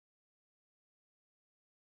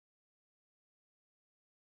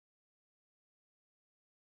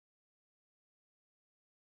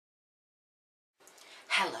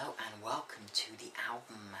Hello and welcome to the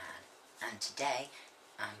Album Man, and today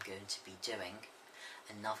I'm going to be doing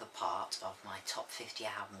another part of my top 50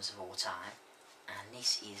 albums of all time, and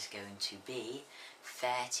this is going to be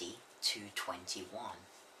 30 to 21.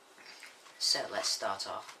 So let's start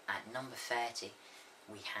off. At number 30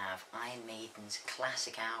 we have Iron Maiden's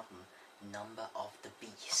classic album, Number of the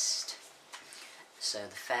Beast. So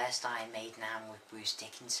the first Iron Maiden album with Bruce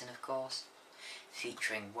Dickinson, of course,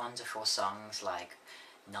 featuring wonderful songs like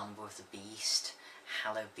Number of the Beast,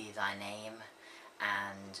 Hallowed Be Thy Name,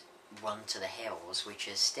 and Run to the Hills, which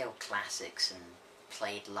are still classics and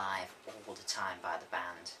played live all the time by the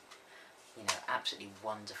band. You know, absolutely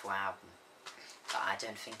wonderful album, but I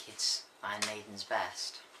don't think it's Iron Maiden's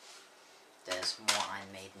best. There's more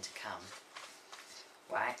Iron Maiden to come.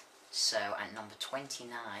 Right, so at number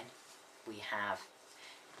 29 we have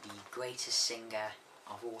the greatest singer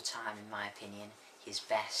of all time, in my opinion, his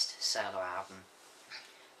best solo album,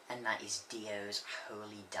 and that is Dio's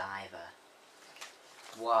Holy Diver.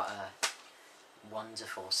 What a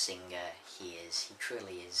wonderful singer he is. He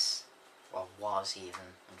truly is, well, was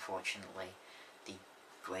even, unfortunately, the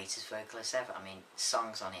greatest vocalist ever. I mean,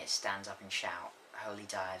 songs on it: Stand Up and Shout, Holy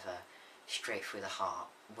Diver, Straight Through the Heart,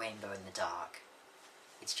 Rainbow in the Dark.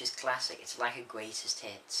 It's just classic. It's like a greatest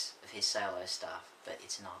hits of his solo stuff, but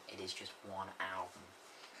it's not. It is just one album.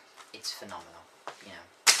 It's phenomenal. You know,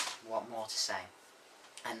 what more to say?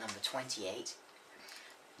 At number 28,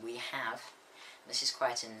 we have, this is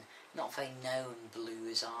quite an not very known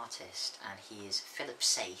blues artist, and he is Philip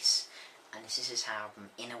Sayce, and this is his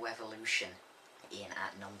album Inner Revolution, in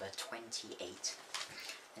at number 28.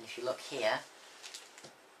 And if you look here,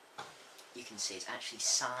 you can see it's actually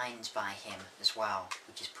signed by him as well,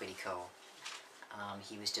 which is pretty cool.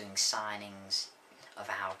 He was doing signings of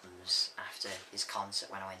albums after his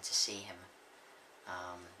concert when I went to see him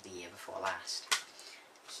the year before last.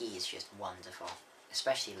 He is just wonderful,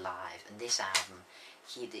 especially live. And this album,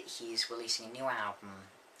 he's releasing a new album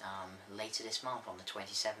later this month on the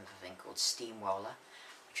 27th, I think, called Steamroller,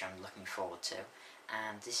 which I'm looking forward to.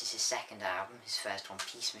 And this is his second album, his first one,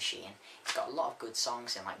 Peace Machine. It's got a lot of good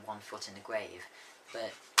songs in, like One Foot in the Grave,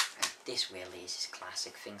 but this really is his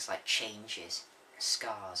classic. Things like Changes,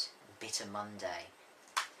 Scars, Bitter Monday.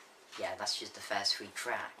 Yeah, that's just the first 3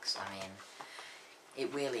 tracks. I mean,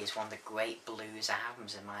 it really is one of the great blues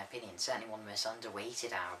albums, in my opinion. Certainly one of the most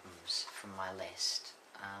underrated albums from my list.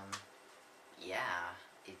 Yeah,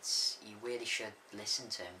 you really should listen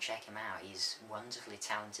to him, check him out. He's a wonderfully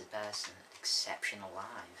talented person, exceptional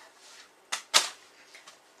live.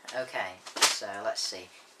 Okay, so let's see.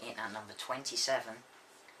 In at number 27,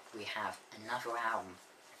 we have another album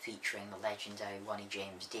featuring the legendary Ronnie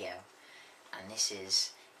James Dio, and this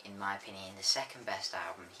is, in my opinion, the second best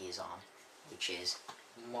album he is on, which is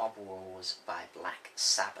Mob Rules by Black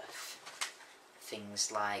Sabbath.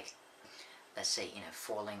 Things like, let's say, you know,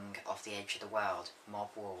 Falling Off the Edge of the World, Mob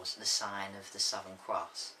Rules, The Sign of the Southern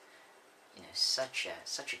Cross. You know, such a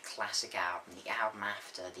classic album. The album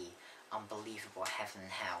after the unbelievable Heaven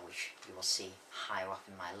and Hell, which you will see higher up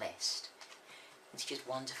in my list. It's just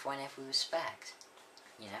wonderful in every respect.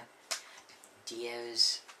 You know,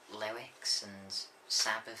 Dio's lyrics and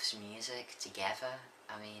Sabbath's music together,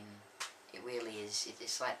 I mean, it really is,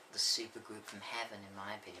 it's like the supergroup from heaven, in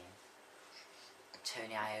my opinion.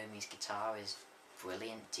 Tony Iommi's guitar is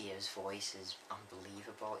brilliant, Dio's voice is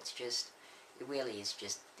unbelievable. It really is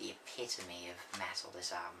just the epitome of metal,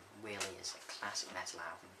 this album. Really is a classic metal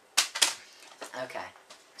album. Okay,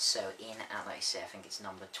 so in at, let's see, I think it's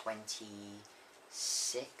number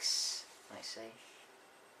 26, let's see.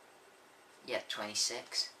 Yeah,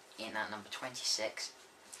 26. In at number 26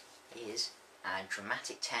 is a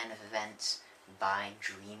Dramatic Turn of Events by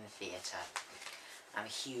Dream Theater. I'm a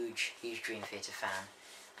huge Dream Theater fan,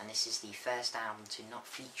 and this is the first album to not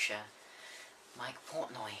feature Mike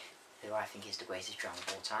Portnoy, who I think is the greatest drummer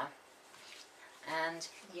of all time. And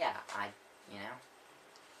yeah, you know,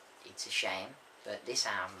 it's a shame, but this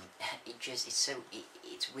album,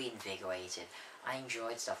 it's reinvigorated. I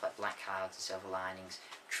enjoyed stuff like Black Clouds and Silver Linings,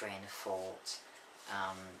 Train of Thought,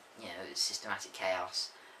 you know, Systematic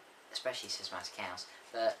Chaos, especially Systematic Chaos,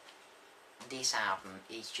 but this album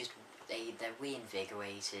is just, they're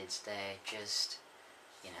reinvigorated. They're just,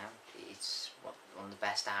 you know, it's one of the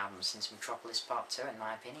best albums since Metropolis Part 2, in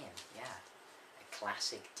my opinion. Yeah, a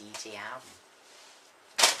classic DT album.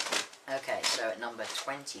 Okay, so at number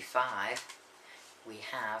 25 we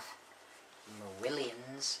have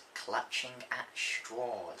Marillion's Clutching at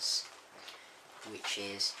Straws, which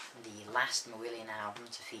is the last Marillion album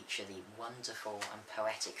to feature the wonderful and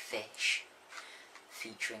poetic Fish,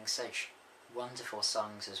 featuring such wonderful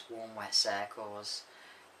songs as Warm Wet Circles,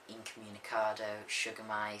 Incommunicado, Sugar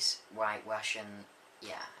Mice, White Russian.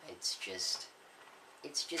 Yeah, it's just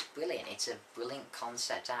brilliant. It's a brilliant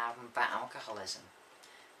concept album about alcoholism.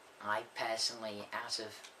 I personally, out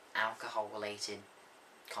of alcohol-related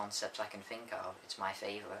concepts I can think of, it's my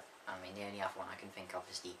favourite. I mean, the only other one I can think of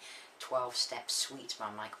is the 12-Step Suite by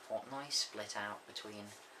Michael Portnoy, split out between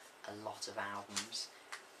a lot of albums.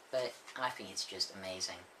 But I think it's just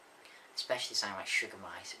amazing. Especially something like Sugar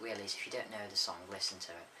Mice. It really is. If you don't know the song, listen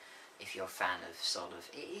to it. If you're a fan of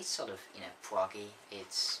it's sort of, you know, proggy.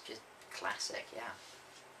 It's just classic, yeah.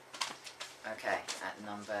 Okay, at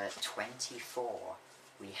number 24,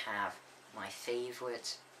 we have my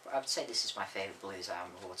favourite, I would say this is my favourite blues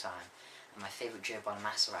album of all time, and my favourite Joe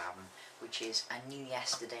Bonamassa album, which is A New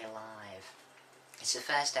Yesterday Live. It's the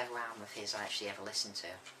first ever album of his I actually ever listened to.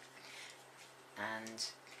 And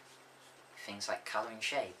things like Colour and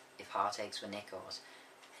Shape, If Heartaches Were Nickels,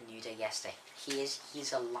 A New Day Yesterday. He's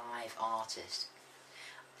a live artist.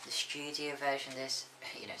 The studio version of this,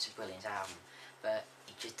 you know, it's a brilliant album, but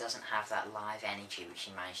it just doesn't have that live energy which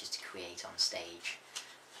he manages to create on stage.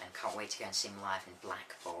 And can't wait to go and see him live in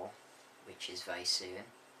Blackpool, which is very soon.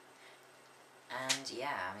 And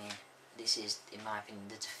yeah, I mean, this is, in my opinion,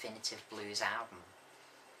 the definitive blues album.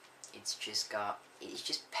 It's just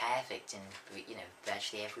perfect in, you know,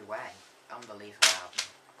 virtually every way. Unbelievable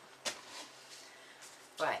album.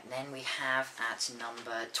 Right, and then we have at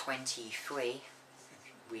number 23,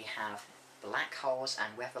 we have Black Holes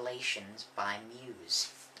and Revelations by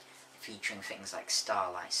Muse, featuring things like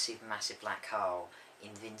Starlight, Supermassive Black Hole,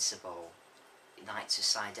 Invincible, Knights of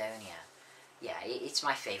Sidonia. Yeah, it's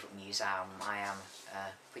my favourite Muse album. I am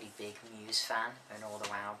a pretty big Muse fan on all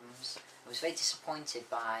their albums. I was very disappointed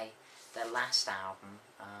by their last album,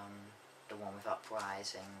 the one with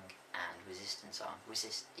Uprising and Resistance on.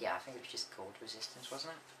 Yeah, I think it was just called Resistance,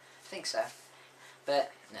 wasn't it? I think so.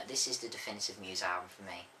 But no, this is the definitive Muse album for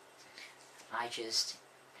me. It's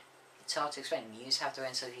hard to explain. Muse have their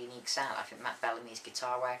own sort of unique sound. I think Matt Bellamy's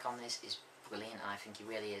guitar work on this is brilliant. I think he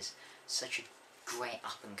really is such a great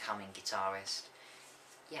up-and-coming guitarist.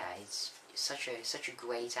 Yeah, it's such a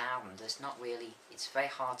great album. There's not really. It's very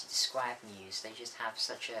hard to describe Muse. They just have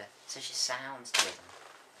such a sound to them.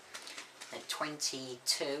 At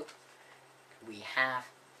 22, we have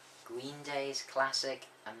Green Day's classic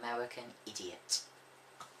American Idiot.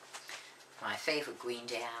 My favourite Green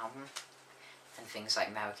Day album, and things like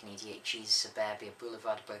American Idiot, Jesus Suburbia,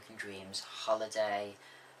 Boulevard of Broken Dreams, Holiday,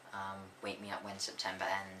 Wake Me Up When September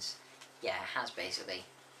Ends. Yeah, it has basically,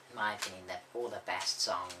 in my opinion, all the best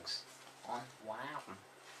songs on one album.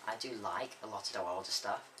 I do like a lot of their older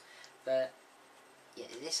stuff, but yeah,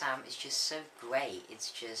 this album is just so great.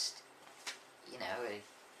 It's just, you know,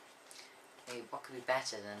 I mean, what could be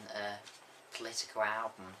better than a political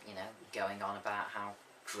album, you know, going on about how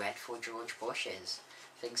dreadful George Bush is.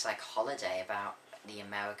 Things like Holiday about the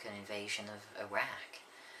American invasion of Iraq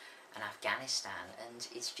and Afghanistan, and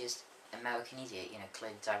it's just American Idiot, you know,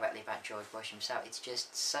 clearly directly about George Bush himself. It's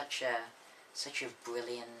just such a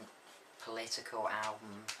brilliant political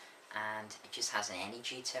album, and it just has an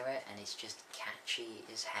energy to it, and it's just catchy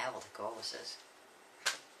as hell, the choruses.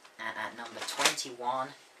 And at number 21,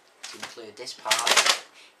 to include this part,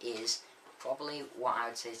 is probably what I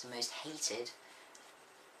would say is the most hated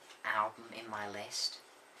album in my list,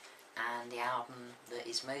 and the album that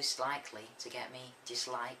is most likely to get me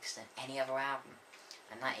dislikes than any other album,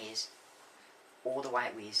 and that is All the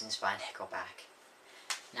Right Reasons by Nickelback.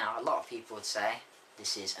 Now, a lot of people would say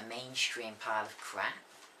this is a mainstream pile of crap.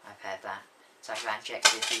 I've heard that type of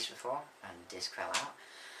adjective used before, and discredit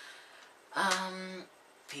out.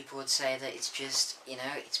 People would say that it's just, you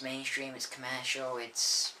know, it's mainstream, it's commercial,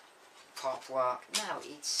 it's pop rock. No,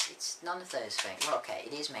 it's none of those things. Well, okay,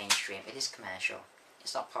 it is mainstream, it is commercial.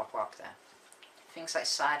 It's not pop rock though. Things like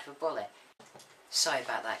Side of a Bullet. Sorry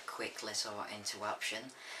about that quick little interruption.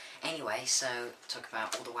 Anyway, so talk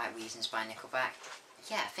about All the Right Reasons by Nickelback.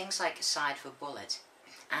 Yeah, things like Side of a Bullet,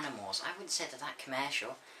 Animals. I wouldn't say that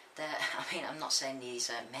commercial. I mean, I'm not saying these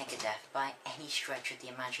are Megadeth by any stretch of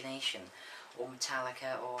the imagination, or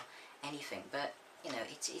Metallica or anything, but you know,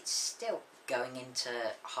 it's still going into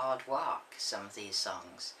hard rock, some of these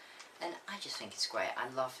songs, and I just think it's great.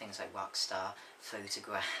 I love things like Rockstar,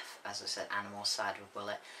 Photograph, as I said, Animal, Side of a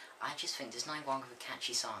Bullet. I just think there's nothing wrong with a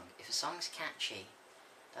catchy song. If a song's catchy,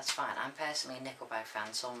 that's fine. I'm personally a Nickelback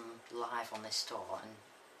fan, so I'm live on this tour, and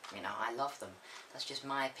you know, I love them. That's just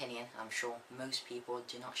my opinion. I'm sure most people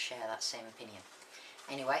do not share that same opinion.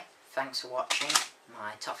 Anyway, thanks for watching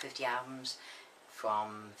my top 50 albums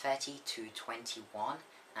from 30 to 21,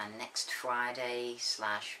 and next Friday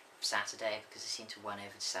 / Saturday, because I seem to run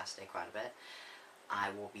over to Saturday quite a bit, I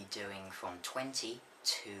will be doing from 20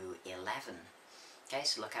 to 11. Okay,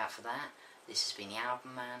 so look out for that. This has been the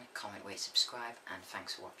Album Man. Comment, rate, subscribe, and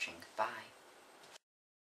thanks for watching. Bye.